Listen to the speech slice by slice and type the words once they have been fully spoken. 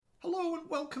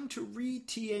welcome to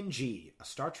Re-TNG, a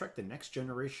Star Trek The Next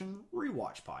Generation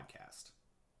rewatch podcast.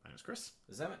 My name is Chris.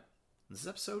 This is Emmett. This is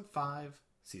episode 5,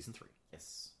 season 3.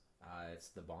 Yes. It's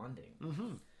The Bonding.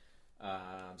 Mm-hmm.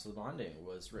 So The Bonding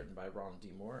was written by Ronald D.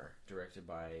 Moore, directed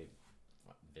by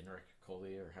Vinrik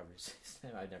Coley, or however you say his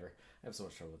name. I have so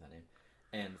much trouble with that name.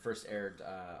 And first aired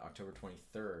October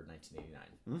 23rd, 1989.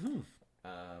 Mm-hmm.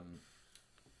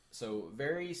 So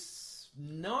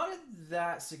not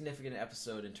that significant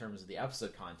episode in terms of the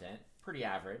episode content. Pretty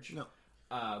average. No.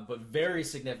 But very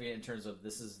significant in terms of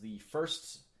this is the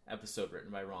first episode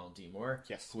written by Ronald D. Moore.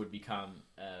 Yes. Who would become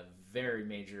a very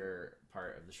major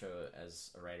part of the show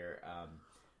as a writer.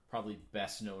 Probably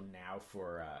best known now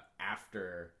for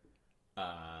after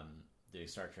doing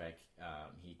Star Trek.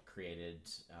 He created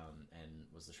and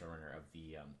was the showrunner of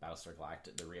the Battlestar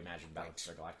Galactica, the reimagined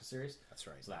Battlestar Galactica series. That's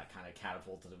right. So that kind of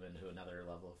catapulted him into another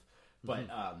level of... But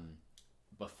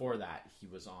before that, he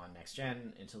was on Next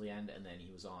Gen until the end, and then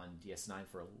he was on DS9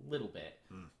 for a little bit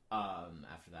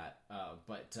after that.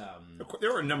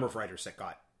 There were a number of writers that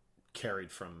got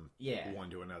carried from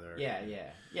one to another.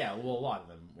 Yeah. Well, a lot of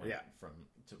them went from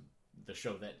to the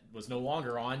show that was no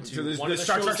longer on to the one of the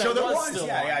Star Trek show that was still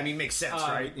yeah, on. I mean, makes sense,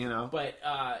 right? You know, But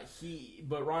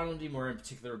Ronald D. Moore in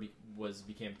particular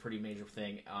became a pretty major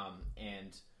thing,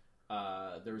 and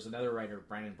there was another writer,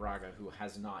 Brandon Braga, who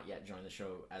has not yet joined the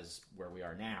show as where we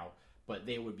are now, but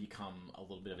they would become a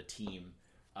little bit of a team,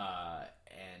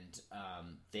 and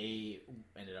they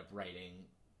ended up writing,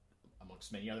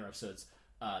 amongst many other episodes,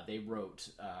 they wrote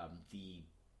the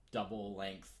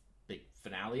double-length big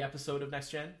finale episode of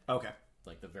Next Gen. okay,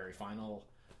 Like the very final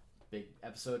big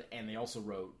episode, and they also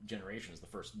wrote Generations, the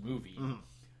first movie,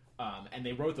 and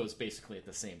they wrote those basically at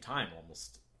the same time,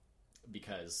 almost,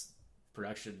 because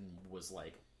production was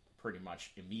like pretty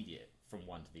much immediate from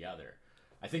one to the other.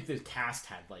 I think the cast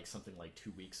had like something like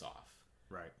 2 weeks off,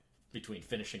 right, between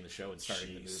finishing the show and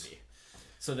starting the movie.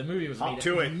 So the movie was Hop made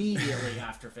to it. immediately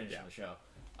after finishing the show.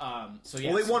 Well,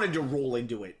 they wanted to roll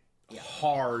into it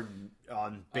hard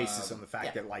on basis on the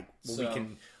fact that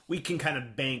we can kind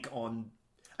of bank on.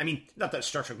 I mean, not that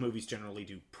Star Trek movies generally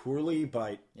do poorly,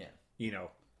 but you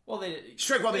know. Well,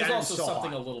 strike while the there's iron's also still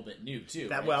something hot. a little bit new too.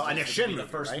 That, right? well, So a this Next would Gen be the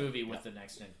movie, first right? movie with the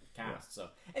Next Gen cast. So,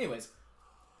 anyways,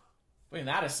 putting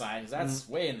that aside, 'cause that's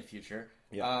way in the future.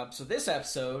 Yeah. So this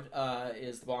episode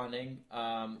is The Bonding.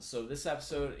 So this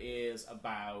episode is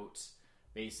about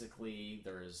basically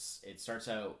it starts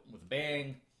out with a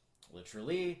bang,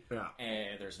 literally,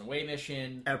 and there's an away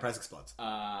mission. Enterprise explodes.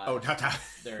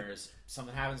 There's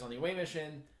something happens on the away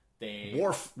mission.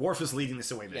 Worf is leading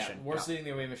this away mission. Yeah, Worf's leading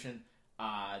the away mission.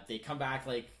 They come back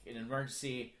like in an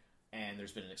emergency, and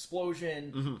there's been an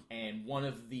explosion, and one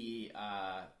of the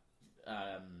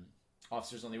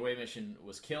officers on the away mission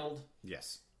was killed.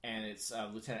 Yes, and it's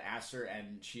Lieutenant Astor,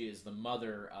 and she is the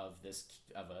mother of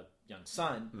a young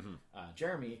son,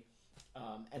 Jeremy.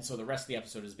 And so the rest of the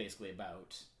episode is basically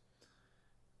about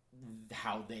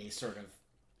how they sort of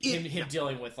him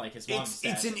dealing with like his mom's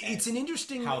death. It's an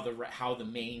interesting how the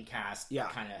main cast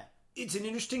kind of. It's an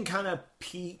interesting kind of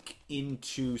peek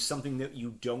into something that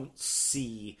you don't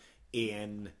see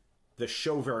in the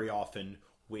show very often,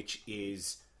 which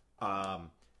is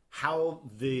how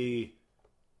the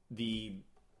I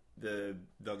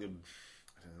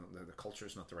don't know, the culture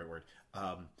is not the right word.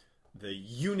 The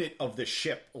unit of the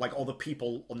ship, like all the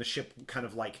people on the ship, kind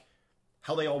of like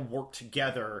how they all work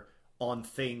together on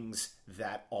things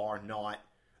that are not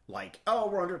like, oh,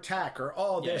 we're under attack,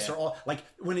 or this, or all like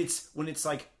when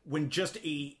just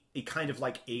a kind of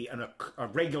like a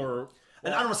regular.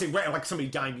 And I don't want to say like somebody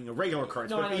dying being a regular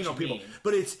occurrence, but you know people. Mean.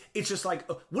 But it's just like,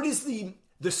 what is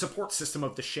the support system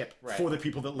of the ship for the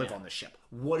people that live on the ship?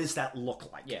 What does that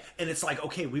look like? Yeah. And it's like,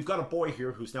 okay, we've got a boy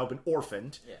here who's now been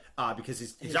orphaned because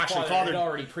his actually father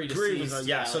already predeceased.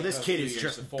 So like this kid is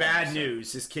just bad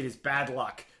news. This kid is bad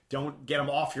luck. Don't get him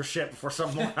off your ship before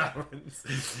something more happens.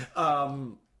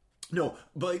 No,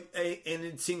 but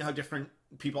and seeing how different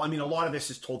people. I mean, a lot of this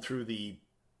is told through the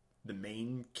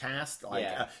main cast, like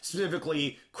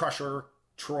specifically Crusher,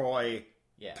 Troy,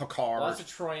 Picard. Lots of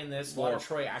Troy in this. A lot of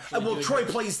Troy actually. A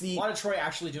lot of Troy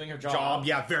actually doing her job.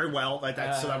 Yeah, very well.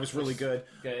 So that was really good.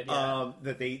 Good. Yeah.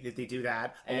 That they do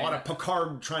that. A lot of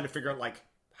Picard trying to figure out like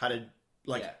how to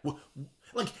like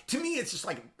to me it's just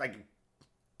like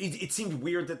it seemed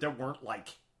weird that there weren't like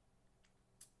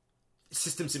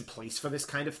systems in place for this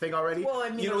kind of thing already. Well, I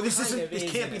mean,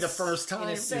 this can't be the first time. In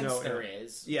a sense, there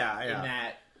is. Yeah. In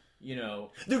that,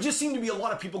 there just seem to be a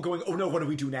lot of people going, "Oh no, what do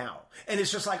we do now?" And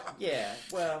it's just like,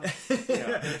 well,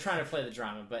 they're trying to play the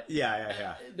drama, but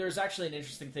yeah. There's actually an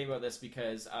interesting thing about this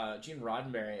because Gene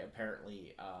Roddenberry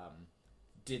apparently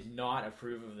did not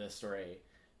approve of this story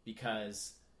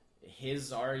because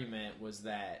his argument was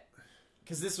that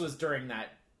because this was during that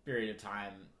period of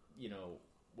time,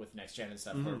 with Next Gen and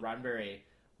stuff, where Roddenberry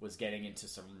was getting into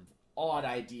some odd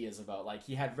ideas about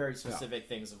he had very specific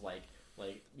things of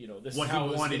this what is how he it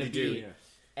was wanted going to do. be. Yeah.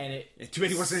 And it too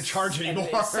bad he wasn't in charge anymore.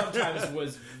 And it sometimes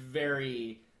was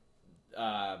very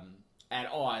at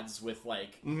odds with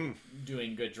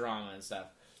doing good drama and stuff.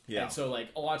 Yeah. And so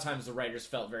a lot of times the writers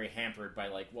felt very hampered by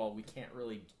we can't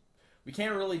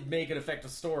really make an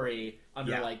effective story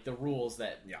under the rules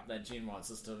that Gene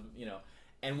wants us to,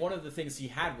 And one of the things he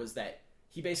had was that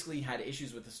he basically had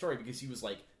issues with the story because he was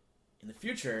in the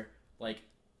future,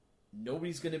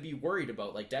 nobody's going to be worried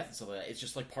about death and stuff like that. It's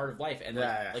just part of life,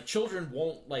 and children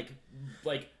won't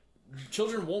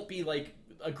children won't be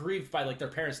aggrieved by their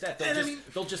parents' death.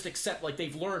 They'll just accept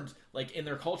they've learned in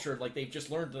their culture they've just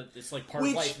learned that it's part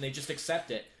of life and they just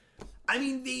accept it. I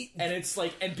mean, and it's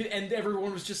and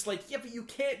everyone was just yeah, but you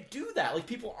can't do that.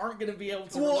 People aren't going to be able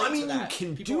to. Well, relate I mean, to that. you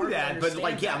can People do that, but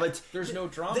but there's no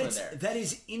drama there. That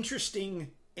is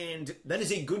interesting, and that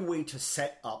is a good way to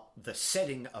set up the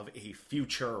setting of a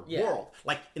future world.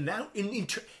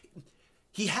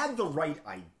 He had the right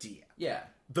idea. Yeah.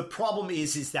 The problem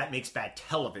is that makes bad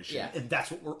television, and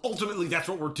that's what we're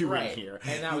doing here.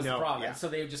 And that was the problem. And so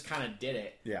they just kind of did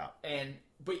it. Yeah.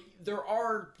 But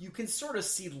you can sort of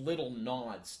see little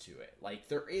nods to it.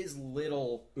 There is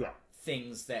little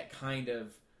things that kind of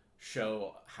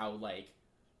show how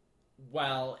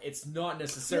well, it's not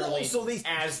necessarily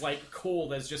as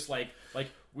cold as just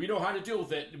we know how to deal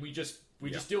with it and we just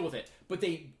deal with it. But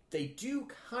they do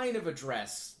kind of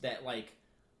address that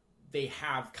they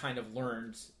have kind of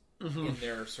learned in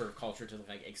their sort of culture to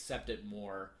accept it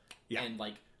more and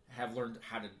have learned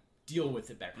how to deal with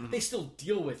it better. They still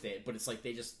deal with it, but it's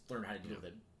they just learn how to deal with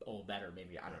it a little better.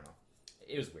 Maybe, I don't know.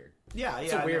 It was weird.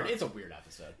 It's a weird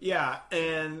episode. Yeah,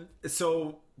 and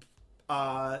so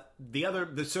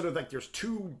there's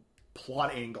two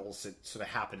plot angles that sort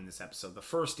of happen in this episode. The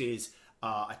first is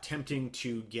attempting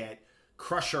to get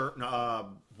Crusher,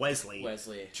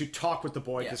 Wesley to talk with the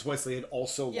boy because Wesley had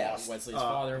also lost. Wesley's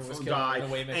father was killed died, in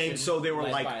a way mission, and so they were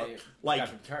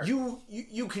you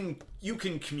you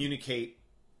can communicate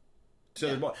to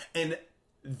the boy, and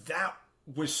that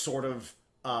was sort of.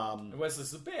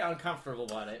 Wesley's a bit uncomfortable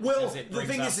about it. Well, the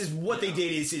thing is what they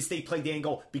did is they played the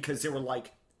angle because they were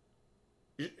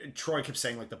Troy kept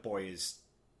saying the boy he's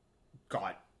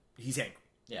angry.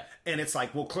 Yeah, and it's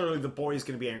well, clearly the boy is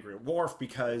going to be angry at Worf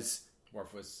because.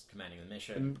 Worf was commanding the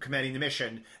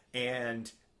mission,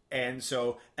 and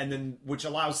then which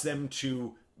allows them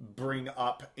to bring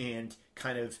up and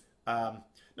kind of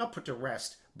not put to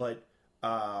rest, but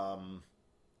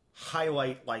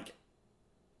highlight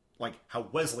how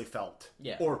Wesley felt,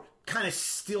 or kind of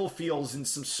still feels in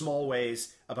some small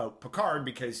ways about Picard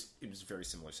because it was a very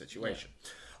similar situation.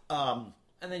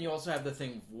 And then you also have the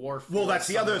thing Worf. Well, that's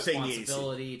the other thing is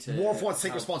Worf wants to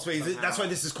take responsibility. That's why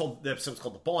this is called the episode's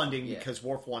called the bonding because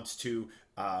Worf wants to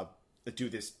do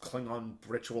this Klingon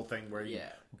ritual thing where he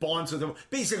bonds with him,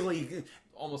 basically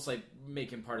almost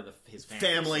make him part of his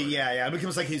family. Yeah, it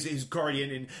becomes his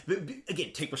guardian, and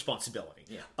again take responsibility.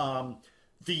 Yeah.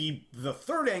 The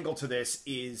third angle to this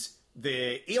is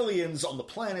the aliens on the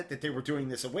planet that they were doing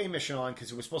this away mission on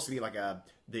because it was supposed to be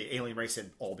the alien race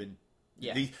had all been.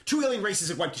 Yeah. The two alien races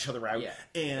had wiped each other out. Yeah.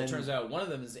 And it turns out one of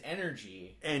them is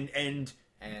energy. And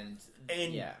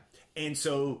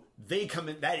so they come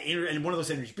in and one of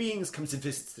those energy beings comes and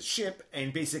visits the ship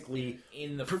and basically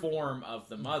in the form of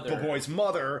the mother. The boy's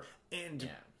mother and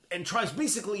tries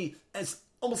basically as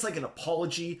almost like an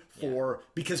apology for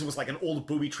because it was an old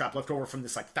booby trap left over from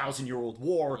this 1,000-year-old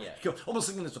war. Yeah.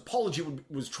 Almost like this apology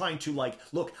was trying to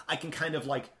look, I can kind of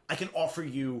I can offer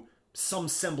you some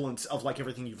semblance of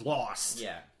everything you've lost.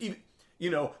 Yeah.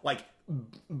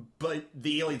 But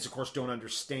the aliens, of course, don't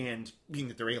understand being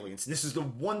that they're aliens. And this is the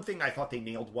one thing I thought they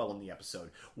nailed well in the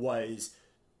episode was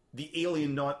the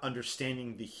alien not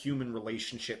understanding the human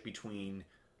relationship between,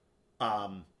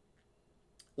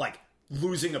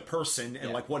 losing a person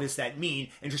and what does that mean,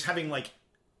 and just having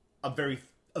a very,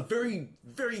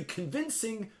 very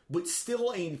convincing but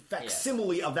still a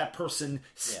facsimile of that person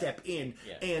step in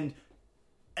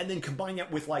and then combine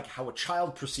that with how a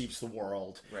child perceives the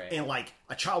world, and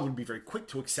a child would be very quick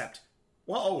to accept.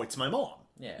 Well, it's my mom.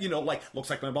 Yeah. Looks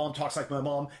like my mom, talks like my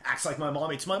mom, acts like my mom.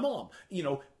 It's my mom.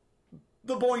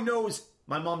 The boy knows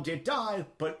my mom did die,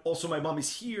 but also my mom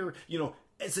is here.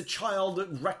 As a child,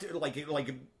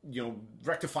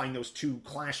 rectifying those two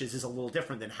clashes is a little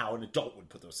different than how an adult would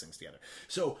put those things together.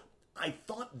 So I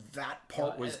thought that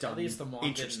part was done. At least the mom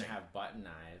interesting. didn't have button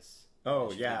eyes.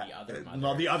 Oh She yeah, played the other mother.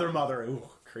 No, the other mother. Ooh,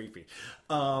 creepy.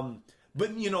 But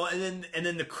and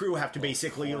then the crew have to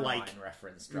basically Coraline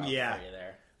reference drop for you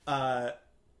there.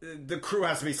 the crew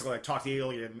has to basically like talk to the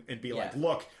alien and be like,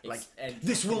 look, like and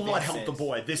this will not convince help the it.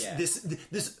 boy. This Yeah.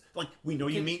 this like we know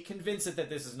you mean Convince it that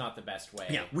this is not the best way.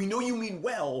 yeah, we know you mean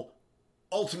well.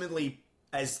 Ultimately,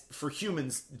 as for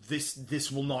humans,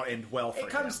 this will not end well for It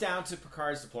comes down to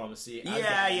Picard's diplomacy.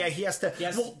 Yeah, he has to.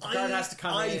 Picard has to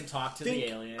come in and talk to the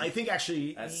alien. I think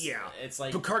actually, it's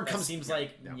like Picard that comes. seems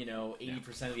like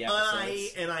 80% of the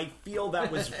episodes. I feel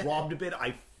that was robbed a bit.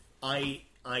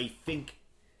 I think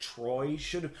Troy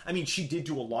should have. I mean, she did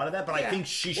do a lot of that, but I think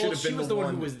she should have been. She was the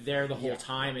one who was there the whole Yeah.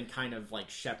 time and kind of like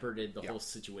shepherded the whole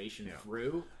situation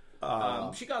through.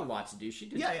 She got a lot to do. She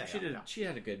did. She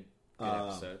had a good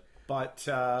episode. But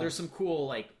there's some cool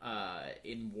like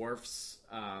in Worf's.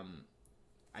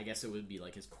 I guess it would be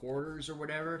like his quarters or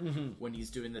whatever when he's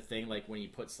doing the thing, like when he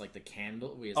puts like the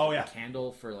candle. He has, the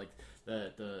candle for like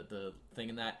the thing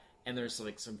in that. And there's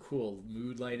like some cool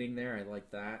mood lighting there. I like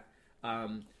that.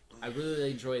 I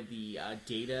really enjoyed the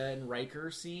Data and Riker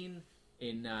scene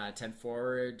in 10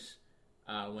 Forward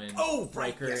when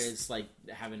Riker is like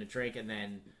having a drink and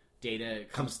then Data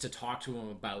comes to talk to him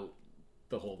about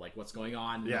the whole like what's going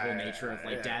on, the whole nature of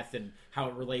like death and how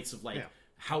it relates of like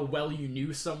how well you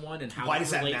knew someone and how why it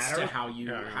does relates that matter? to how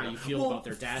you feel about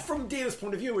their death. From Data's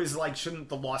point of view, is like shouldn't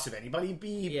the loss of anybody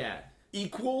be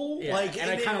equal? Yeah. Like, and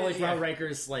I kind of like how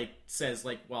Riker's like says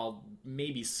like, well,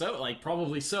 maybe so, like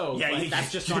probably so. Yeah, but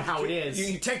that's just not how it is.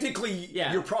 You technically,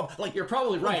 you're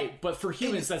probably right, but for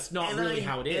humans, that's not really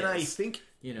how it is. And I think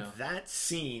that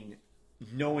scene,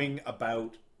 knowing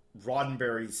about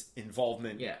Roddenberry's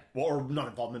involvement, or not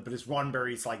involvement, but his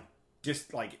Roddenberry's like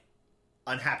just like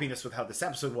unhappiness with how this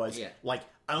episode was. Like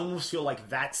I almost feel like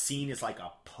that scene is like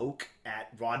a poke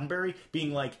at Roddenberry,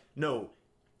 being like, no.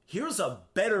 Here's a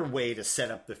better way to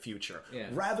set up the future,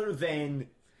 rather than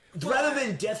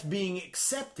death being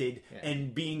accepted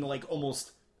and being like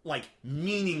almost like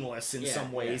meaningless in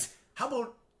some ways. How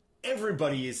about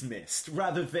everybody is missed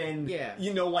rather than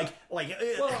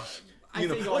I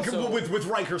think also, with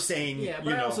Riker saying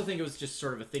but I also think it was just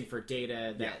sort of a thing for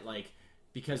Data that like.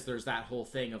 Because there's that whole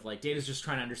thing of like Data's just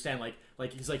trying to understand like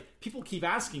he's like people keep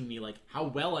asking me like how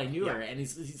well I knew her and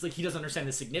he's like he doesn't understand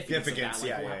the significance of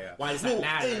that like, why does that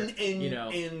matter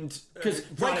and because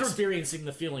not experiencing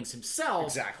the feelings himself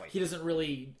exactly he doesn't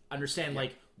really understand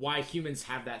like why humans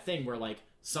have that thing where like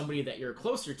somebody that you're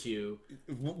closer to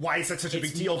why is that such a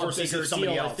big deal versus if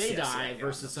somebody else if they die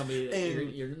versus somebody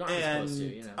that you're not as close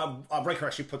to Riker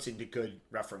actually puts it into good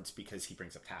reference because he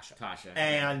brings up Tasha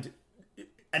and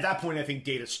at that point, I think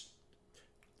Data's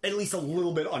at least a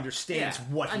little bit understands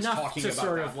what he's enough talking to about.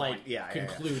 Sort of like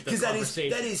conclude the conversation.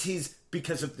 That is his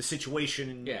because of the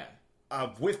situation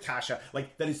with Tasha.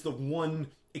 Like that is the one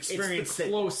experience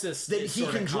that he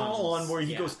can draw on where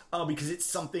he goes, because it's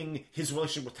something his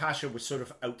relationship with Tasha was sort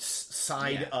of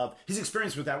outside of his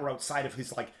experience with that were outside of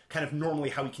his like kind of normally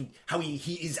how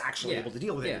he is actually able to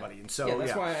deal with anybody. And so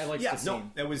that's why I like the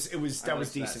scene. That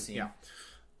was decent. Yeah.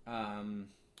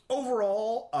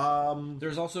 Overall,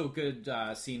 there's also a good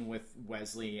scene with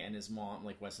Wesley and his mom,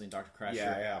 like Wesley and Dr.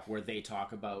 Crusher, where they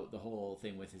talk about the whole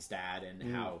thing with his dad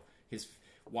and how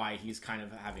why he's kind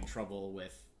of having trouble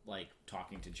with like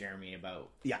talking to Jeremy about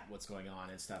what's going on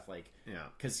and stuff like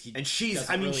because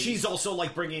she's also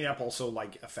like bringing it up also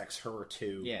like affects her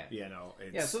too.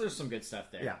 So there's some good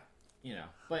stuff there.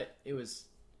 But it was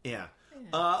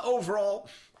overall,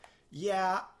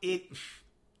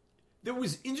 there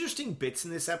was interesting bits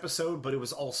in this episode, but it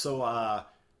was also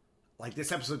like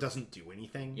this episode doesn't do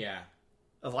anything.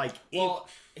 Like,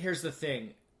 here's the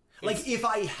thing. Like, if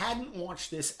I hadn't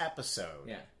watched this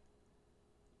episode,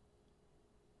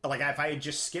 like if I had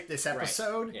just skipped this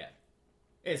episode,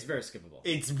 it's very skippable.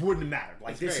 It wouldn't matter.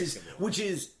 Like it's this is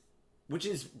skippable. which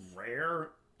is rare.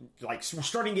 Like we're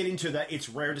starting to get into that. It's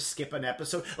rare to skip an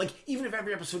episode. Like even if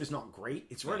every episode is not great,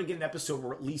 it's rare to get an episode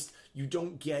where at least you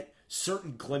don't get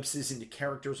certain glimpses into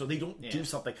characters or they don't do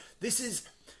something. This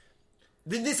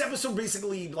episode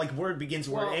basically like where it begins,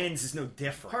 where it ends is no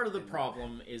different. Part of the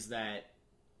problem is that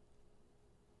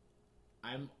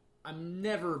I'm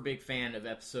never a big fan of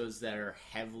episodes that are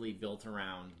heavily built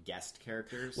around guest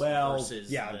characters versus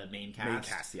the main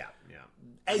cast.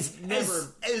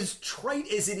 As trite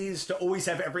as it is to always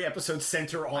have every episode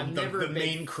center on the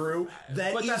main crew,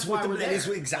 that's what we're there.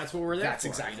 That's what we're there for.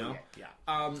 Exactly.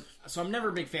 So I'm never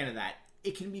a big fan of that.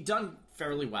 It can be done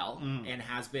fairly well and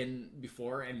has been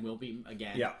before and will be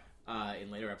again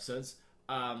in later episodes.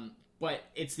 But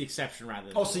it's the exception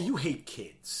rather than so you hate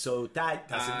kids, so that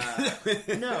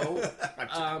doesn't... no.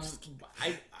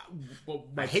 well,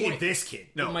 I hated this kid.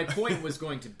 No, but my point was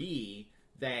going to be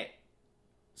that.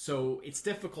 So it's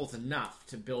difficult enough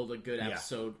to build a good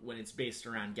episode when it's based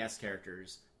around guest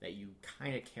characters that you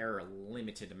kind of care a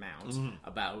limited amount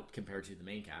about compared to the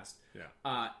main cast.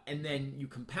 Yeah. And then you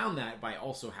compound that by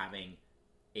also having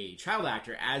a child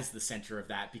actor as the center of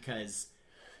that, because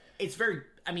it's very,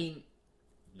 I mean,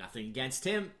 nothing against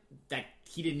him, that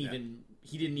he didn't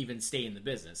even stay in the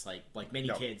business like many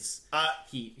kids.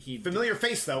 He familiar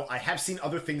face though. I have seen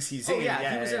other things he's in. He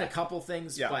was in a couple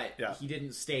things, but he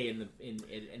didn't stay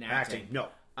in acting. No.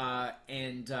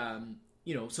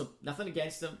 So nothing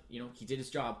against him. He did his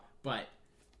job, but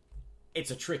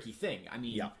it's a tricky thing. I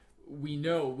mean, we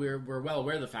know we're well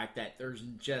aware of the fact that there's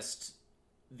just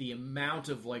the amount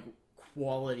of like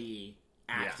quality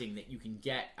acting that you can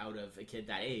get out of a kid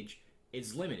that age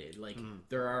is limited. Like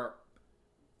there are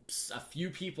a few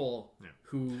people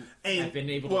who have been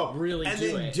able to really do it.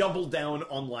 And then double down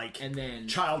on and then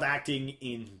child acting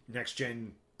in Next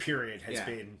Gen period has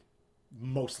been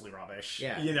mostly rubbish.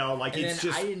 Yeah. It's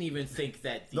just... I didn't even think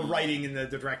that the writing and the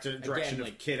direction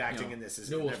of kid acting in this is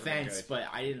no offense, but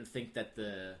I didn't think that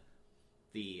the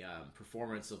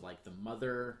performance of like the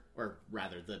mother, or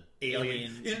rather the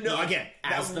alien again,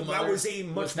 that was a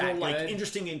much more like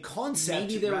interesting in concept.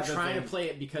 Maybe they were trying to play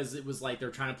it because it was like they're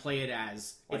trying to play it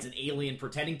as it's an alien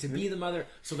pretending to be the mother,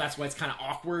 so that's why it's kind of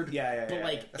awkward.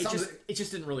 It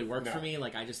just didn't really work for me.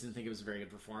 Like I just didn't think it was a very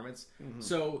good performance.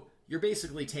 So you're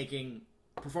basically taking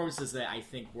performances that I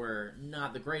think were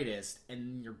not the greatest,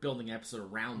 and you're building an episode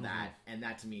around that, and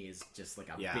that to me is just like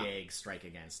a big strike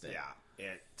against it.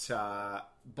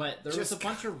 But there was a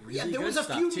bunch of really good stuff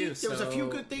too. There was a few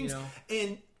good things,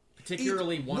 and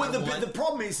particularly one-on-one. The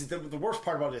problem is that the worst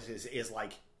part about it is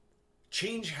like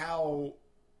change how,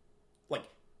 like,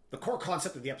 the core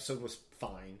concept of the episode was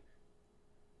fine.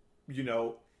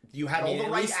 You had all the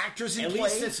right actors in play. At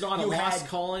least it's not a lost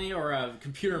colony or a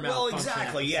computer malfunction. Well,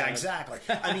 exactly. Yeah, exactly.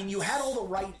 I mean, you had all the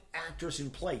right actors in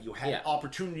play. You had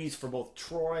opportunities for both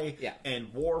Troy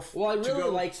and Worf. Well, I really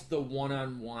liked the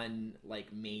one-on-one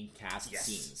like main cast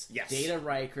scenes. Yes. Data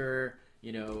Riker,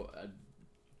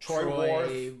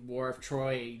 Troy, Worf,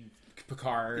 Troy,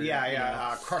 Picard.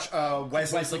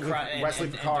 Wesley Picard,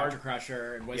 and Dr.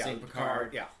 Crusher, and Wesley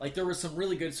Picard. Yeah, like there was some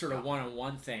really good sort of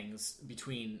one-on-one things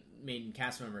between main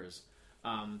cast members.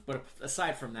 But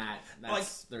aside from that,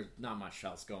 there's not much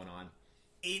else going on.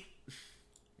 In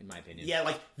my opinion. Yeah,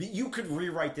 like you could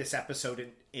rewrite this episode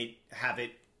and have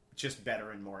it just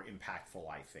better and more impactful.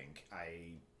 I think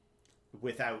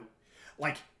without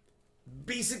like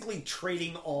basically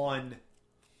trading on.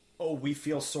 Oh, we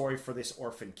feel sorry for this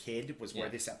orphan kid was where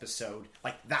this episode,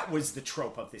 like, that was the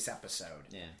trope of this episode.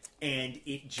 Yeah. And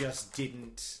it just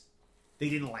didn't, they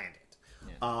didn't land it.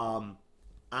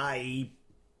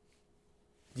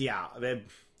 Yeah.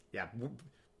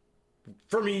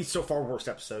 For me, so far, worst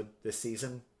episode this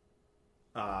season.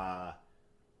 So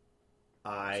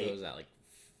is that like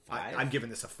 5? I'm giving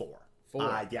this a 4.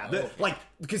 4.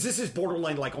 Because this is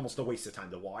borderline like almost a waste of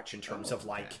time to watch in terms of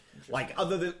like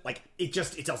other than like it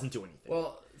doesn't do anything.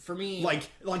 Well, for me, like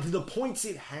the points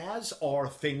it has are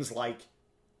things like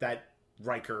that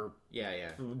Riker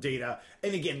data,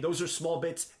 and again those are small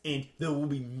bits, and there will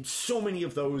be so many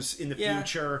of those in the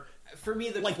future. For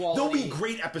me, quality, there'll be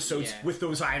great episodes with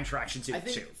those eye interactions in it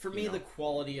too. For me, the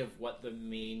quality of what the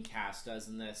main cast does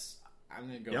in this, I'm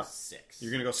going to go 6.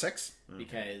 You're going to go 6?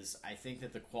 Because I think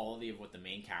that the quality of what the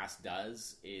main cast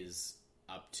does is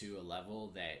up to a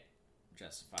level that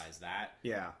justifies that.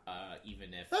 Yeah.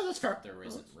 Even if that's fair. There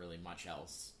isn't really much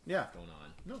else going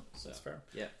on. No, that's fair.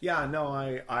 Yeah. Yeah, no,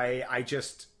 I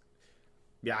just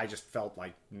felt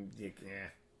like,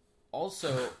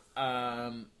 Also,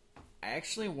 I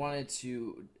actually wanted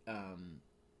to,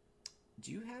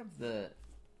 do you have the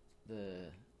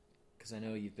because I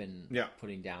know you've been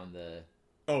putting down the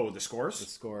scores? The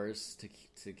scores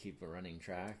to keep a running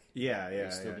track. Yeah. Are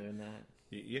you still doing that?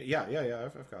 Yeah.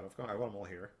 I've got them all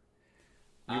here.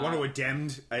 You want to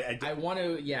addend? I want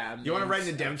to. Yeah. You want to write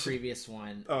an addendum? Previous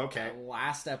one. Oh, okay.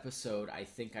 Last episode, I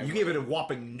think you gave it a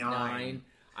whopping 9.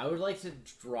 I would like to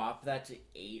drop that to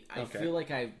 8. I feel like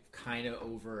I kind of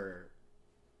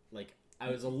I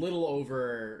was a little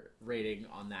over rating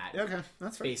on that. Okay,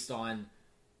 that's fair. Based on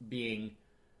being.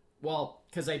 Well,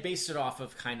 because I based it off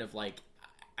of kind of like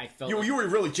I felt you were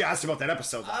really jazzed about that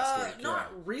episode last week.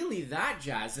 Not really that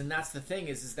jazzed, and that's the thing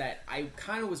is that I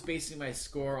kind of was basing my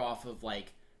score off of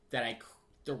like that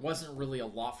there wasn't really a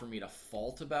lot for me to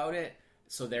fault about it,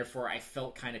 so therefore I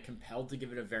felt kind of compelled to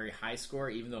give it a very high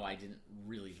score, even though I didn't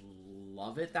really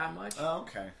love it that much. Oh,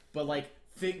 okay. But like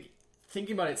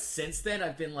thinking about it since then,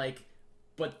 I've been like,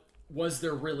 but was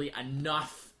there really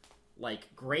enough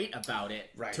like great about it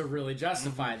to really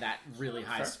justify that really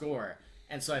high score?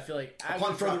 And so I feel like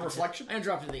upon further reflection, I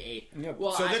dropped it to the 8. Yeah.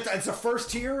 Well, so it's the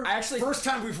first tier. First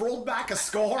time we've rolled back a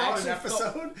score on an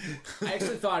episode. I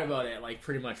actually thought about it like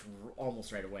pretty much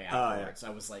almost right away afterwards.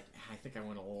 I was like, I think I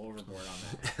went a little overboard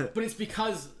on that. But it's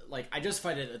because like I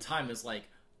justified it at the time as like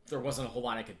there wasn't a whole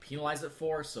lot I could penalize it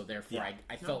for, so therefore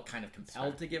I felt kind of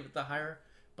compelled to give it the higher.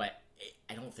 But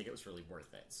I don't think it was really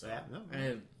worth it. So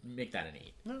I make that an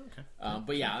 8. No, okay.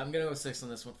 But yeah, I'm gonna go 6 on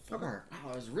this one. 4. Okay.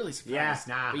 Wow, I was really surprised.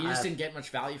 Yeah, but you just didn't get much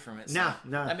value from it. So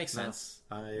no, that makes sense.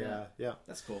 Yeah,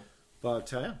 that's cool.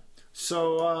 But yeah,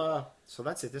 so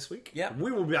that's it this week. Yeah,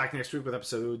 we will be back next week with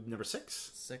episode number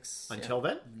 6. 6. Until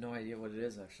then, no idea what it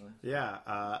is actually.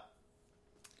 Yeah.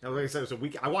 Like I said, it was a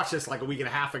week. I watched this like a week and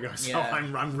a half ago, so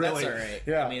I'm really. That's all right.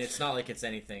 Yeah. I mean, it's not like it's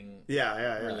anything.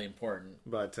 Really important.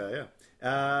 But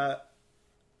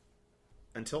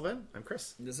until then, I'm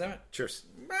Chris. This is it. Cheers.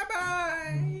 Bye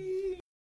bye.